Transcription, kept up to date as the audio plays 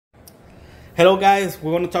Hello guys,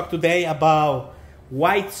 we're going to talk today about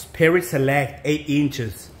white Sperry Select 8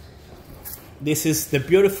 inches. This is the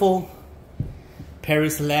beautiful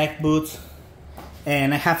Sperry Select boots,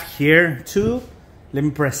 and I have here two. Let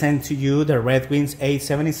me present to you the Red Wings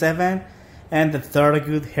 877 and the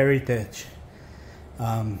Thorogood Heritage.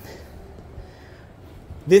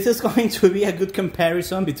 This is going to be a good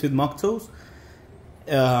comparison between Mocs.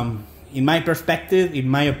 In my perspective, in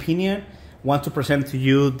my opinion, want to present to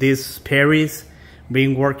you these Sperry's.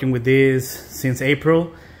 Been working with this since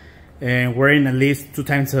April and wearing at least 2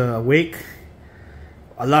 times a week.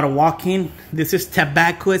 A lot of walking. This is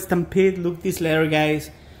Tobacco Stampede. Look this leather, guys.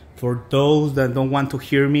 For those that don't want to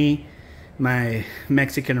hear me, my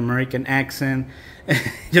Mexican American accent,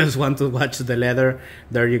 just want to watch the leather.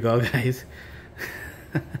 There you go, guys.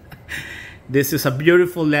 This is a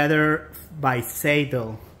beautiful leather by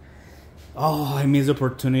Seidel. Oh, I missed the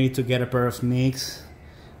opportunity to get a pair of Mocs.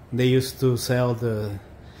 They used to sell the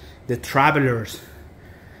travelers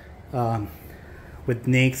with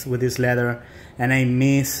Mocs with this leather, and I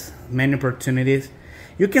miss many opportunities.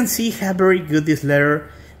 You can see how very good this leather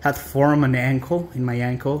had formed on the ankle, in my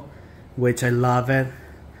ankle, which I love it.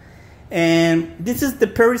 And this is the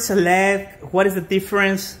Sperry Select. What is the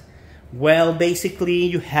difference? Well, basically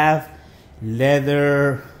you have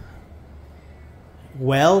leather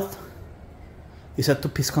welt. It's a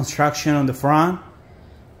 2-piece construction on the front.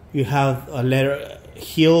 You have a leather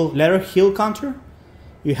heel counter.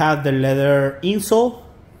 You have the leather insole.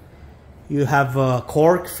 You have a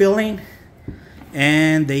cork filling,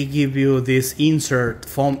 and they give you this insert,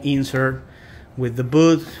 foam insert with the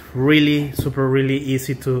boot. Really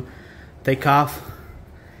easy to take off.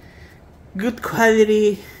 Good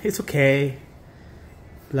quality. It's okay.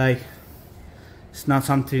 Like, it's not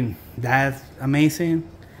something that amazing.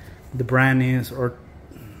 The brand is, or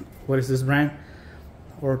what is this brand?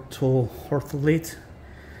 Ortholite,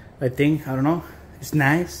 I think. I don't know. It's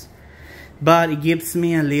nice, but it gives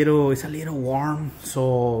me a little. It's a little warm.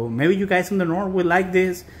 So maybe you guys in the north will like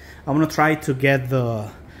this. I'm gonna try to get a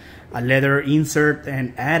leather insert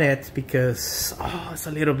and add it because it's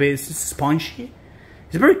a little bit. It's spongy.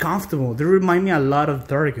 It's very comfortable. They remind me a lot of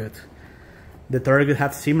Thorogood. The Thorogood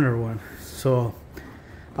have similar one. So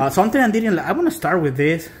something I didn't like. I want to start with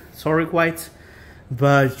this. Sorry, whites,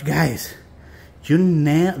 but guys,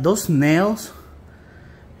 those nails.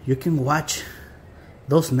 You can watch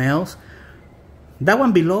those nails. That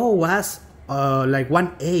one below was like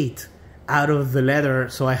 1/8 out of the leather.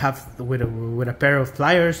 So I have with a pair of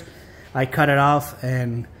pliers, I cut it off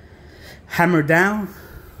and hammer down.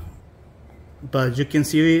 But you can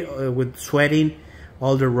see with sweating,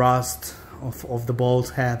 all the rust of the bolts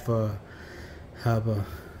have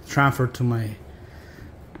transferred to my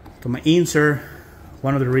insert.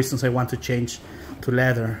 One of the reasons I want to change to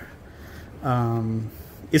leather.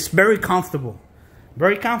 It's very comfortable.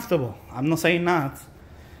 Very comfortable. I'm not saying not.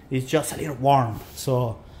 It's just a little warm.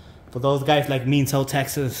 So for those guys like me in South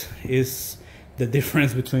Texas, is the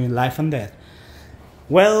difference between life and death.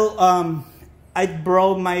 Well, I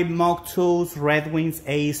brought my Mocs Red Wings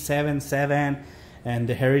 877 and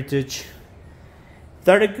the Heritage.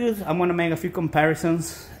 They're good. I'm gonna make a few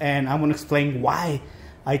comparisons and I'm gonna explain why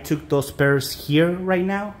I took those pairs here right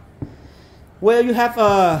now. Well, you have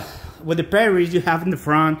with the Sperry's, you have in the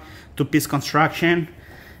front 2-piece construction.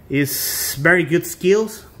 Is very good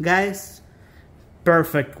skills, guys.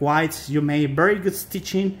 Perfect whites. You made very good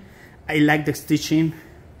stitching. I like the stitching.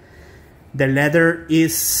 The leather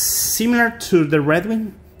is similar to the Red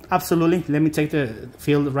Wing. Absolutely. Let me take the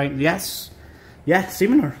feel right. Yes, yeah,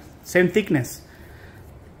 similar, same thickness.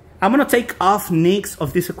 I'm gonna take off Mocs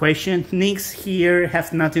of this equation. Mocs here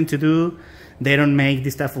have nothing to do. They don't make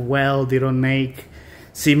this stuff well. They don't make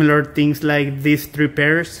similar things like these 3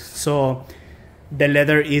 pairs. So the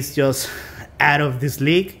leather is just out of this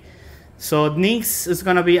league. So Mocs is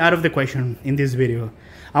gonna be out of the question in this video.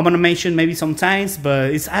 I'm gonna mention maybe sometimes,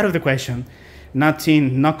 but it's out of the question.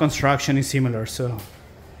 Nothing, no construction is similar. So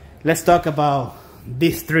let's talk about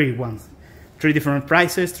these 3 ones. 3 different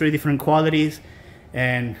prices, 3 different qualities,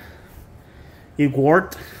 and it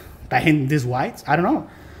worth buying these whites? I don't know.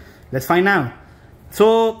 Let's find out.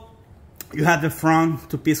 So you have the front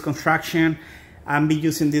 2-piece construction. I've been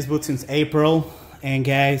using these boots since April, and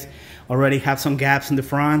guys, already have some gaps in the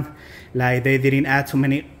front. Like they didn't add too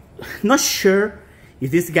many. Not sure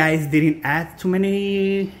if these guys didn't add too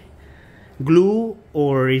many glue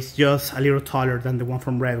or it's just a little taller than the one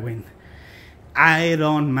from Red Wing. I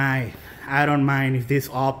don't mind. I don't mind if this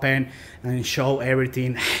open and show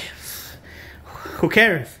everything. Who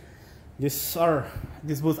cares?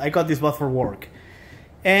 These boots, I got this boot for work.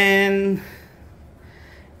 And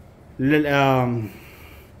This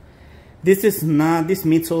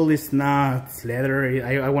midsole is not leather.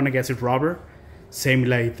 I want to guess it's rubber, same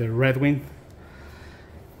like the Red Wing.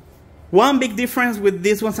 One big difference with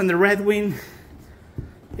these ones and the Red Wing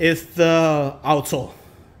is the outsole.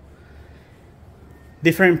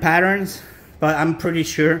 Different patterns, but I'm pretty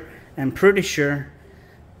sure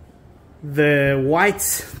the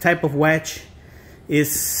white type of wedge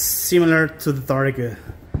is similar to the Thorogood.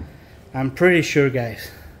 I'm pretty sure, guys.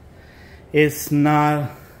 It's not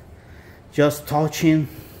just touching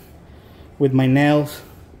with my nails.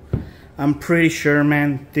 I'm pretty sure,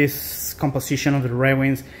 man, this composition of the Red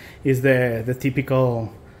Wings is the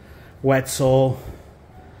typical wet sole.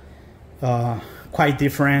 Quite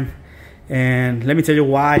different, and let me tell you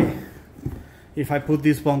why. If I put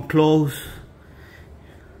this one close,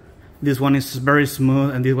 this one is very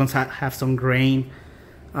smooth and these ones have some grain.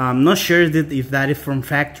 I'm not sure if that is from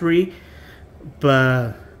factory,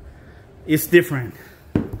 but it's different.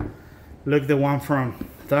 Look, the one from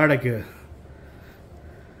Thorogood.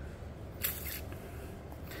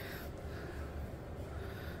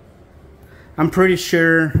 I'm pretty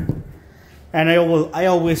sure, and I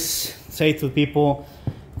always say to people,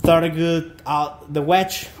 Thorogood, the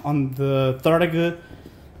wedge on the Thorogood,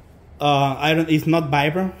 it's not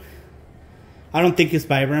vibrant. I don't think it's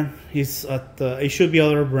vibrant. It should be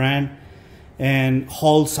other brand, and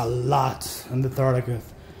holds a lot on the Thorogood.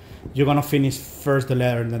 You're gonna finish first the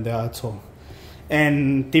leather and then the outsole.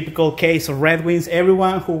 And typical case of Red Wings,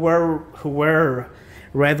 everyone who wear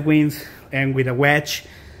Red Wings and with a wedge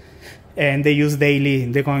and they use daily,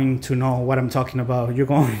 they're going to know what I'm talking about.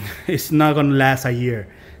 It's not gonna last a year.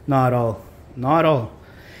 Not at all. Not at all.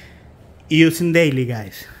 Using daily,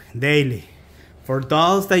 guys. Daily. For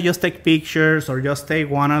those that just take pictures or just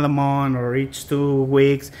take one a month or each 2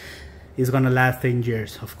 weeks, it's gonna last 10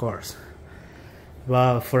 years, of course.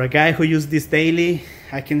 But for a guy who uses this daily,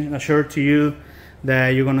 I can assure to you that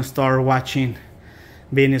you're gonna start watching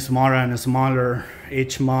being smaller and smaller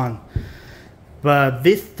each month. But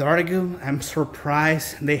this Thorogood, I'm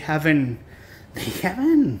surprised they haven't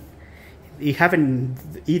eaten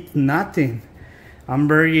nothing. I'm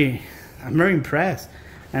very impressed,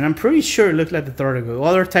 and I'm pretty sure it looks like the Thorogood.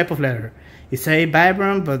 Other type of leather. It's a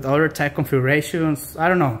vibrant, but other type configurations. I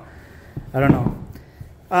don't know.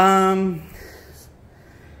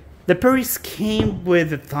 The Perrys came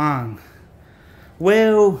with the thong.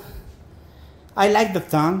 Well, I like the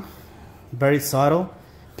thong. Very subtle,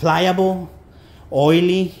 pliable,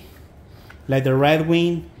 oily, like the Red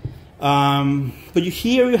Wing. But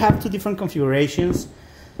here you have 2 different configurations.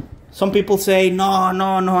 Some people say no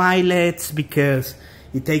eyelets because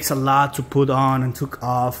it takes a lot to put on and took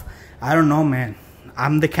off. I don't know, man.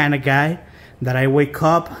 I'm the kind of guy that I wake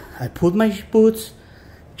up, I put my boots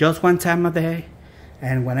just 1 time a day,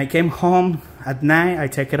 and when I came home at night, I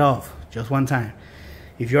take it off just 1 time.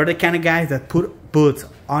 If you're the kind of guy that put boots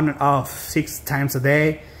on and off 6 times a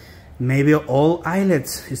day, maybe all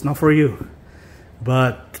eyelets is not for you.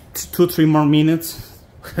 But 2-3 more minutes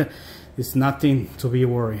it's nothing to be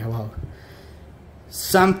worried about.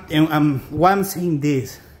 Why I'm saying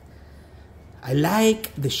this, I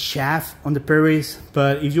like the shaft on the Perrys,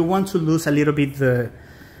 but if you want to lose a little bit the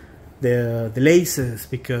laces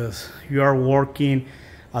because you are working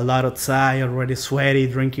a lot outside, already sweaty,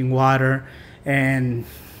 drinking water, and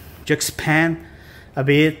you expand a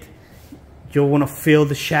bit, you want to feel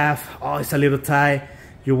the shaft. Oh, it's a little tight.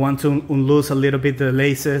 You want to unloose a little bit the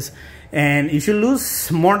laces, and if you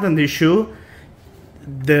lose more than the shoe,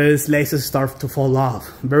 these laces start to fall off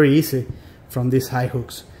very easy from these high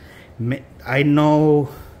hooks. I know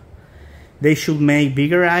they should make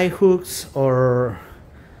bigger eye hooks, or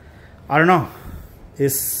I don't know.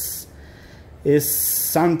 It's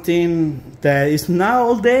something that is not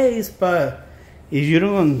all days, but if you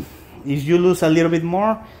lose a little bit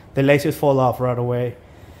more, the laces fall off right away.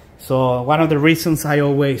 So one of the reasons I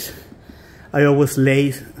always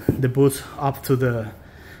lace the boots up to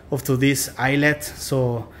this eyelet,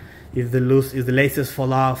 so if the laces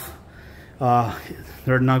fall off,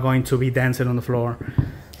 they're not going to be dancing on the floor.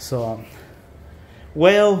 So,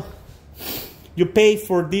 well, you pay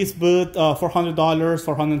for this boot $400,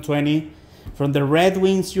 $420. From the Red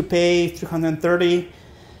Wings you pay $330,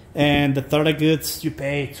 and the Thorogoods you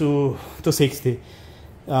pay $260.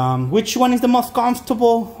 Which one is the most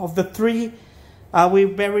comfortable of the 3? I'll be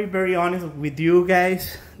very honest with you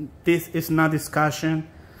guys. This is not discussion.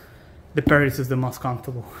 The Perrys is the most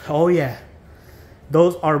comfortable. Oh yeah,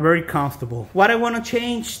 those are very comfortable. What I want to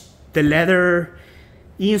change, the leather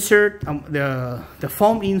insert, the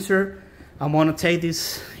foam insert. I want to take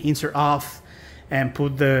this insert off and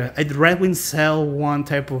put the Red Wing sell one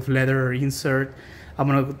type of leather insert. I'm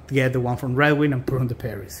gonna get the one from Red Wing and put on the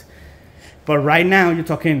Paris. But right now you're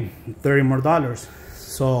talking $30 more.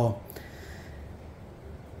 So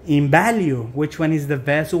in value, which one is the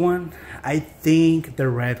best one? I think the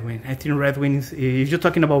Red Wing. I think Red Wing is, if you're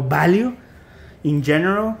talking about value in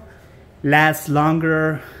general, lasts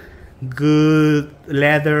longer, good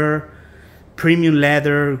leather, premium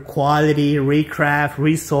leather, quality, recraft,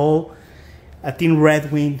 resole. I think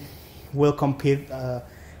Red Wing will compete,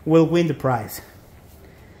 will win the prize.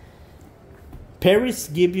 Paris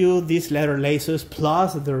give you these leather laces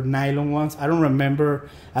plus their nylon ones. I don't remember.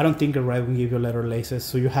 I don't think a Red Wing give you leather laces.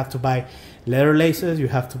 So you have to buy leather laces. You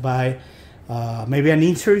have to buy maybe an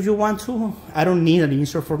insert if you want to. I don't need an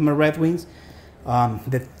insert for my Red Wings.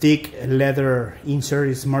 The thick leather insert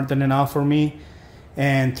is more than enough for me.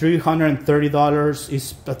 And $330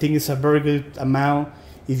 is, I think it's a very good amount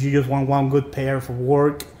if you just want one good pair for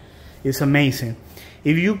work. It's amazing.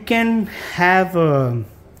 If you can have a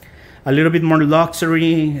little bit more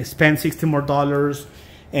luxury, spend $60 more,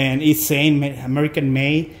 and it's saying American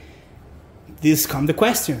made, this comes the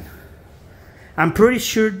question. I'm pretty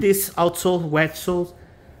sure these outsole, wet soles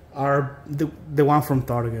are the one from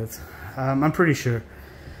Target. I'm pretty sure.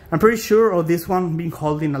 I'm pretty sure of this one being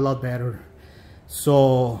holding a lot better.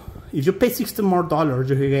 So if you pay $60 more,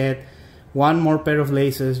 you get one more pair of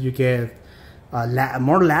laces, you get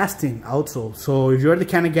more lasting outsole. So if you're the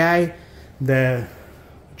kind of guy that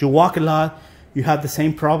you walk a lot, you have the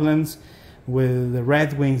same problems with the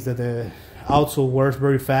Red Wings that the outsole wears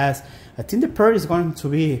very fast, I think the pair is going to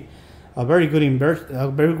be a very good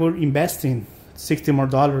investing $60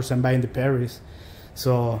 more and buying the Paris.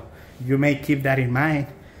 So you may keep that in mind.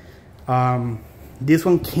 This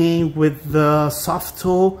one came with the soft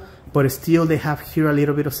toe, but still they have here a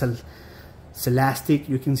little bit of elastic.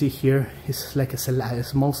 You can see here it's like a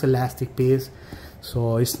small elastic piece,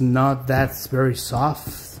 so it's not that very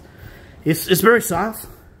soft. It's very soft,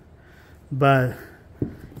 but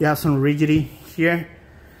you have some rigidity here.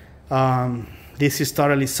 This is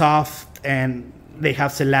totally soft, and they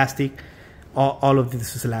have elastic. All of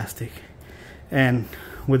this is elastic, and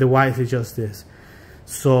with the white it's just this.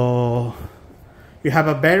 So you have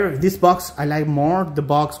a better, this box I like more, the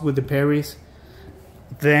box with the Paris,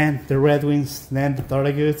 than the Red Wings, than the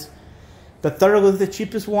Thorogood. The Thorogood is the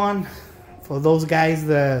cheapest one for those guys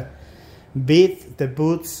that beat the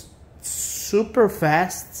boots super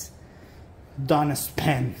fast. Don't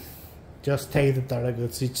spend, just take the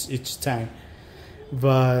Thorogoods each time.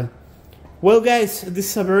 But well guys,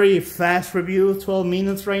 this is a very fast review, 12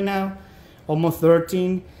 minutes right now, almost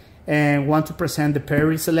 13, and want to present the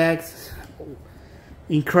Paris Select.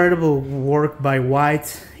 Incredible work by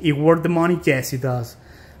White. It worth the money? Yes, it does.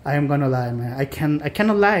 I am gonna lie, man. I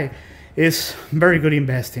cannot lie. It's very good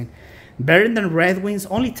investing. Better than Red Wings.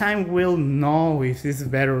 Only time we'll know if this is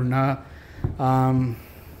better or not.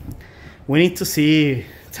 We need to see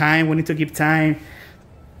time. We need to give time.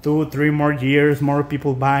 2-3 more years. More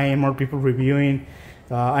people buying. More people reviewing.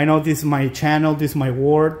 I know this is my channel. This is my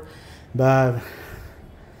word, but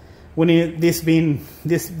we need this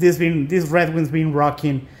Red Wings been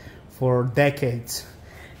rocking for decades,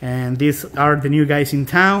 and these are the new guys in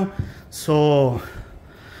town. So,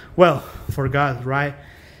 well, forgot, right?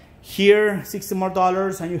 Here, $60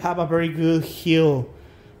 more, and you have a very good heel,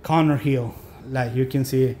 corner heel, like you can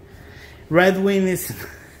see. Red Wing is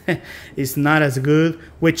is not as good,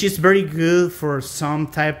 which is very good for some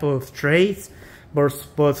type of trades, but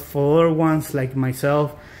for other ones like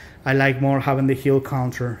myself, I like more having the heel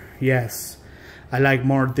counter. Yes, I like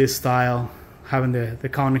more this style, having the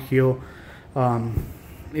counter heel.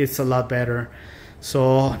 It's a lot better.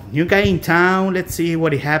 So new guy in town, let's see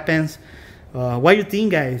what happens. What do you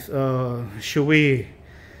think, guys? Should we,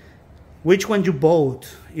 which one you vote?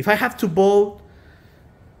 If I have to vote,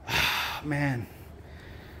 man,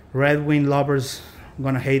 Red Wing lovers are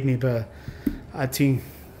gonna hate me, but I think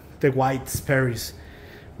the White Paris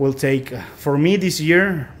will take for me this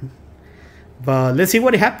year. But let's see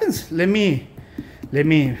what happens. Let me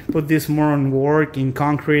put this more on work in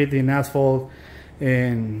concrete, in asphalt,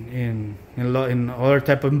 in other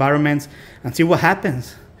type of environments, and see what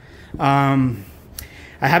happens.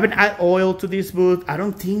 I haven't added oil to this boot. I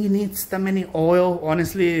don't think it needs that many oil.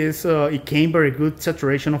 Honestly, it came very good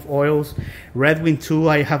saturation of oils. Red Wing 2,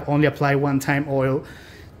 I have only applied one time oil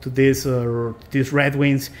to these Red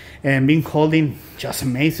Wings, and been holding just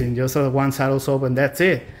amazing. Just one saddle soap, and that's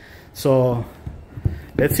it. So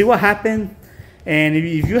let's see what happened. And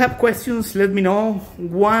if you have questions, let me know.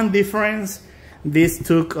 One difference: this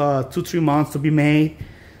took 2-3 months to be made.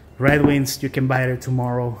 Red Wings, you can buy it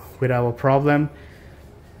tomorrow without a problem.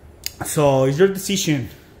 So it's your decision.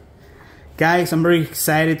 Guys, I'm very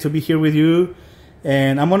excited to be here with you,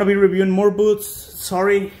 and I'm gonna be reviewing more boots.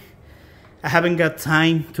 Sorry, I haven't got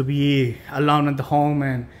time to be alone at the home,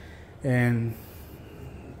 and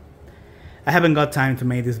I haven't got time to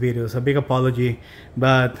make these videos. A big apology,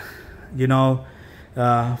 but you know,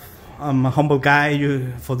 I'm a humble guy.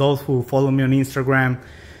 For those who follow me on Instagram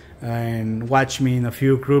and watch me in a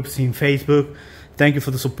few groups in Facebook, thank you for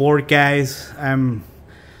the support, guys.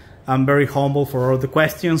 I'm very humble for all the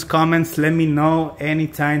questions, comments. Let me know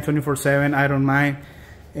anytime, 24/7. I don't mind.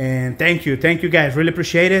 And thank you guys. Really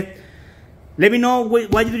appreciate it. Let me know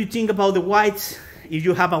what do you think about the whites. If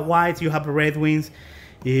you have a white, you have a Red Wings.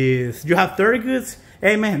 If you have 30 goods,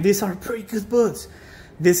 hey man, these are pretty good boots.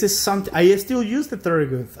 This is something I still use the 30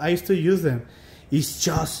 goods. I used to use them. It's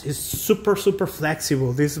super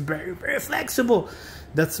flexible. This is very flexible.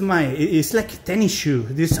 That's it's like a tennis shoe.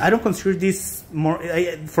 This, I don't consider this more,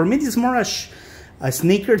 for me this is more a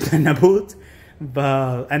sneaker than a boot,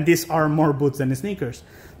 and these are more boots than sneakers.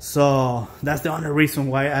 So that's the only reason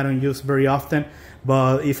why I don't use very often.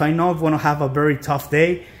 But if I know I'm gonna have a very tough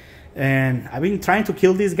day, and I've been trying to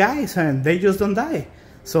kill these guys and they just don't die.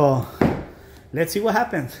 So let's see what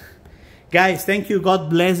happens. Guys, thank you, God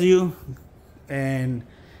bless you, and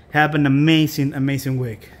have an amazing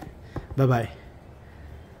week. Bye bye.